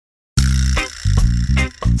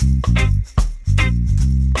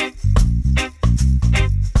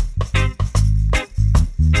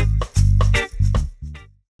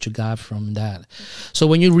You got from that. So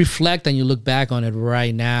when you reflect and you look back on it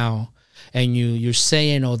right now, and you're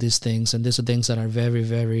saying all these things, and these are things that are very,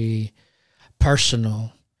 very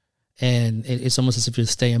personal, and it's almost as if you're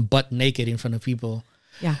staying butt naked in front of people.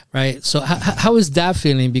 Yeah. Right. So how is that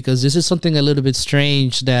feeling? Because this is something a little bit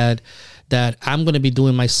strange that I'm going to be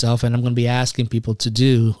doing myself, and I'm going to be asking people to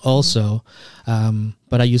do also.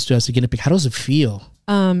 But I used to ask the guinea pig, how does it feel?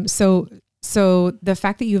 So the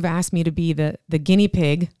fact that you've asked me to be the guinea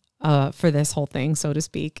pig for this whole thing, so to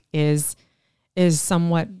speak, is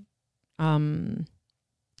somewhat,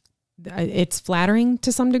 it's flattering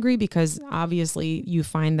to some degree, because obviously you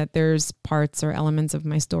find that there's parts or elements of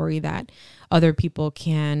my story that other people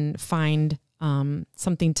can find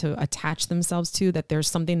something to attach themselves to, that there's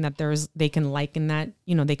something that they can like in that,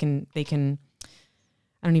 they can,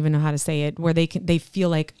 I don't even know how to say it, where they feel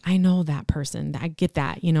like, I know that person, I get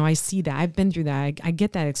that, I see that, I've been through that, I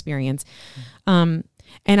get that experience.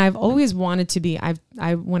 And I've always wanted to be,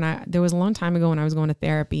 there was a long time ago when I was going to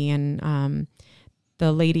therapy, and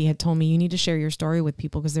the lady had told me, you need to share your story with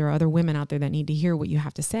people, because there are other women out there that need to hear what you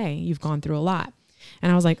have to say. You've gone through a lot.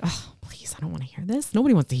 And I was like, oh, please, I don't want to hear this.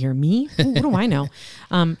 Nobody wants to hear me. What do I know?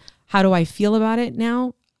 How do I feel about it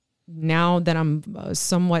now? Now that I'm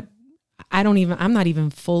somewhat, I'm not even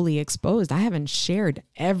fully exposed. I haven't shared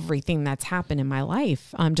everything that's happened in my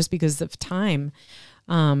life, just because of time.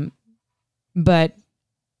 But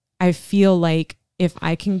I feel like if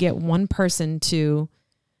I can get one person to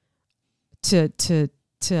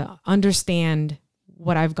understand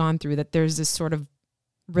what I've gone through, that there's this sort of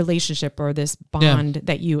relationship or this bond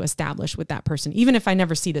that you establish with that person, even if I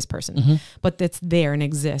never see this person, but that's there and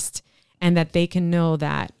exists, and that they can know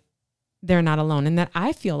that they're not alone, and that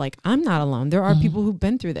I feel like I'm not alone. There are people who've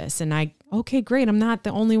been through this, and okay, great. I'm not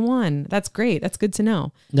the only one. That's great. That's good to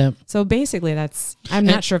know. Yeah. So basically I'm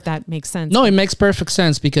not sure if that makes sense. No, it makes perfect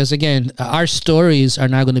sense, because again, our stories are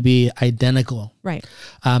not going to be identical. Right.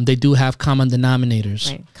 They do have common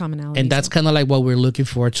denominators. Right. Commonalities. And that's kind of like what we're looking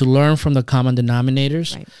for, to learn from the common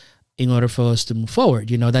denominators. Right. In order for us to move forward.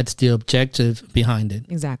 That's the objective behind it.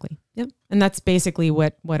 Exactly. Yep. And that's basically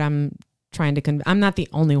what I'm trying to I'm not the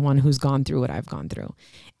only one who's gone through what I've gone through.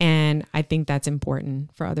 And I think that's important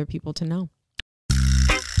for other people to know.